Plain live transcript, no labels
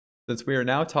Since we are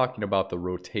now talking about the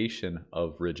rotation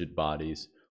of rigid bodies,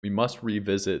 we must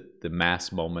revisit the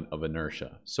mass moment of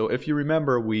inertia. So if you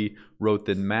remember, we wrote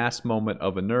the mass moment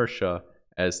of inertia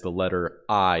as the letter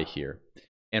I here.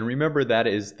 And remember, that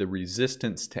is the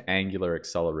resistance to angular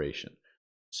acceleration.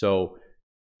 So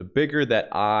the bigger that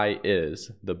I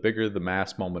is, the bigger the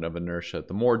mass moment of inertia,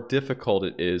 the more difficult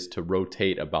it is to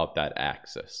rotate about that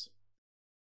axis.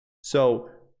 So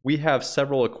we have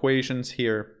several equations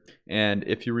here, and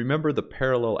if you remember the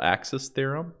parallel axis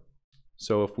theorem,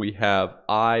 so if we have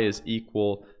I is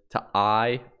equal to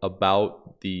I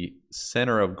about the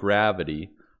center of gravity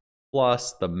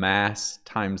plus the mass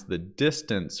times the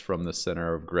distance from the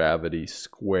center of gravity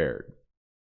squared.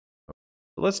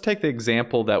 Let's take the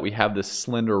example that we have this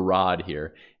slender rod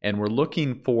here, and we're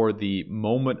looking for the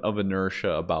moment of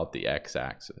inertia about the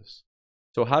x-axis.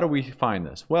 So how do we find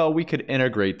this? Well, we could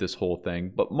integrate this whole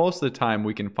thing, but most of the time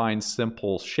we can find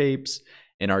simple shapes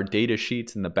in our data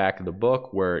sheets in the back of the book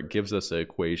where it gives us an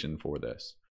equation for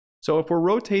this. So if we're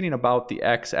rotating about the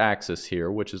x-axis here,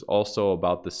 which is also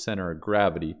about the center of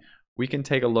gravity, we can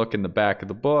take a look in the back of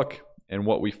the book, and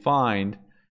what we find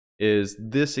is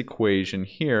this equation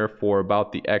here for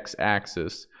about the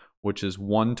x-axis, which is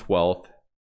 1/12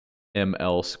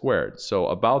 ml squared. So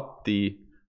about the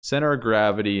center of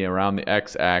gravity around the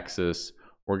x-axis,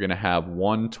 we're going to have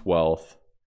 1/12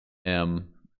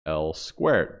 ml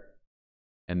squared.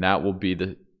 And that will be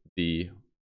the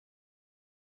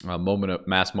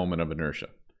mass moment of inertia.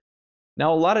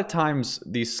 Now, a lot of times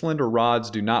these slender rods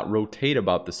do not rotate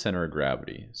about the center of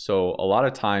gravity. So a lot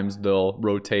of times they'll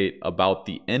rotate about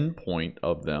the end point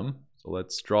of them. So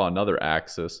let's draw another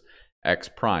axis, x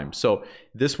prime. So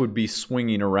this would be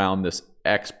swinging around this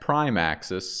x prime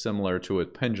axis, similar to a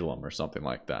pendulum or something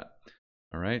like that.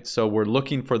 All right, so we're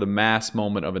looking for the mass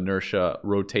moment of inertia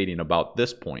rotating about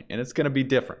this point, and it's going to be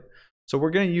different. So we're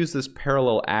going to use this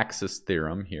parallel axis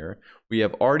theorem here. We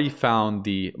have already found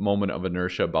the moment of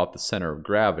inertia about the center of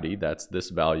gravity. That's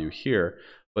this value here.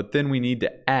 But then we need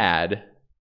to add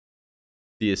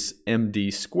this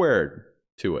md squared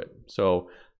to it. So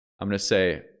I'm going to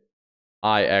say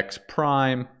Ix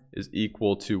prime is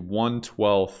equal to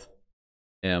 1/12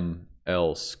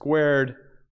 ml squared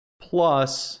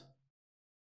plus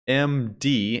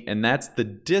md, and that's the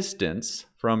distance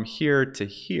from here to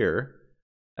here.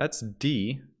 That's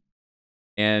d,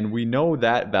 and we know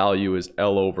that value is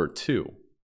L over 2.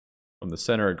 From the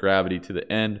center of gravity to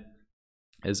the end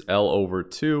is L over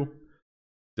 2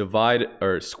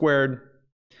 squared.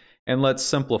 And let's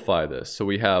simplify this. So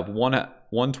we have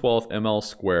 1/12 ml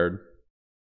squared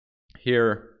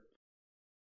here,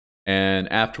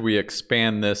 and after we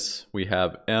expand this, we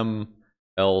have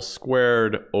ml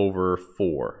squared over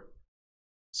 4.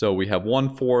 So we have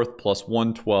 1/4 plus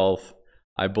 1/12.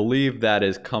 I believe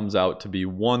that comes out to be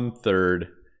 1/3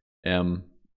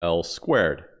 ml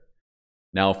squared.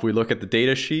 Now, if we look at the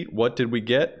data sheet, what did we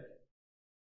get?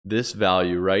 This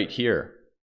value right here,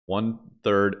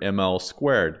 1/3 ml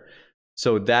squared.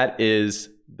 So that is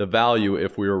the value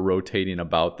if we were rotating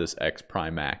about this x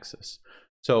prime axis.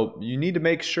 So you need to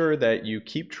make sure that you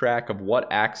keep track of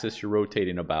what axis you're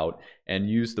rotating about and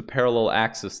use the parallel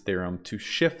axis theorem to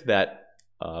shift that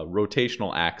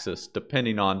rotational axis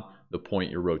depending on the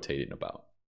point you're rotating about.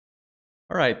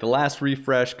 All right, the last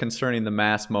refresh concerning the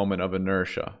mass moment of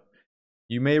inertia.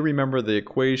 You may remember the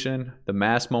equation. The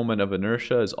mass moment of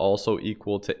inertia is also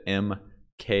equal to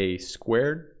mk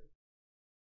squared.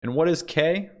 And what is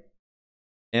k?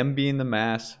 M being the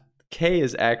mass. K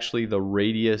is actually the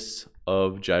radius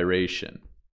of gyration.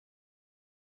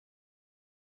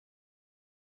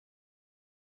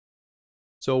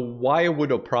 So why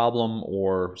would a problem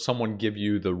or someone give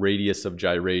you the radius of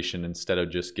gyration instead of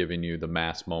just giving you the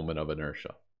mass moment of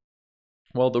inertia?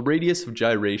 Well, the radius of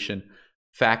gyration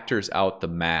factors out the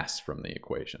mass from the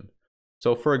equation.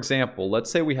 So for example,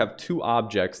 let's say we have two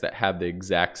objects that have the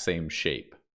exact same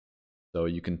shape. So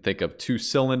you can think of two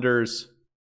cylinders.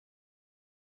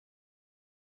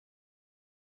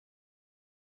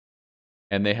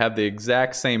 And they have the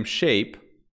exact same shape,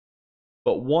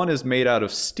 but one is made out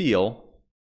of steel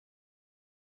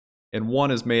and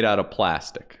one is made out of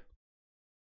plastic.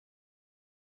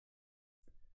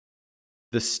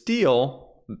 The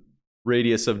steel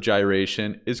radius of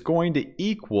gyration is going to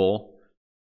equal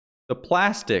the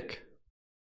plastic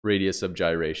radius of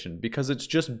gyration because it's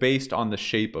just based on the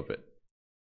shape of it.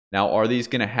 Now, are these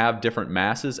going to have different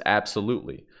masses?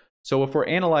 Absolutely. So if we're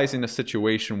analyzing a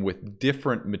situation with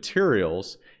different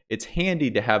materials, it's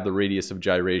handy to have the radius of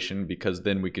gyration because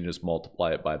then we can just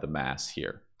multiply it by the mass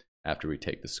here after we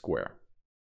take the square.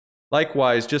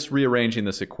 Likewise, just rearranging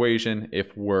this equation,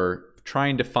 if we're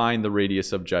trying to find the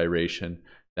radius of gyration,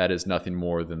 that is nothing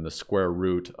more than the square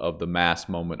root of the mass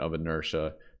moment of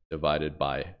inertia divided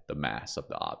by the mass of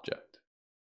the object.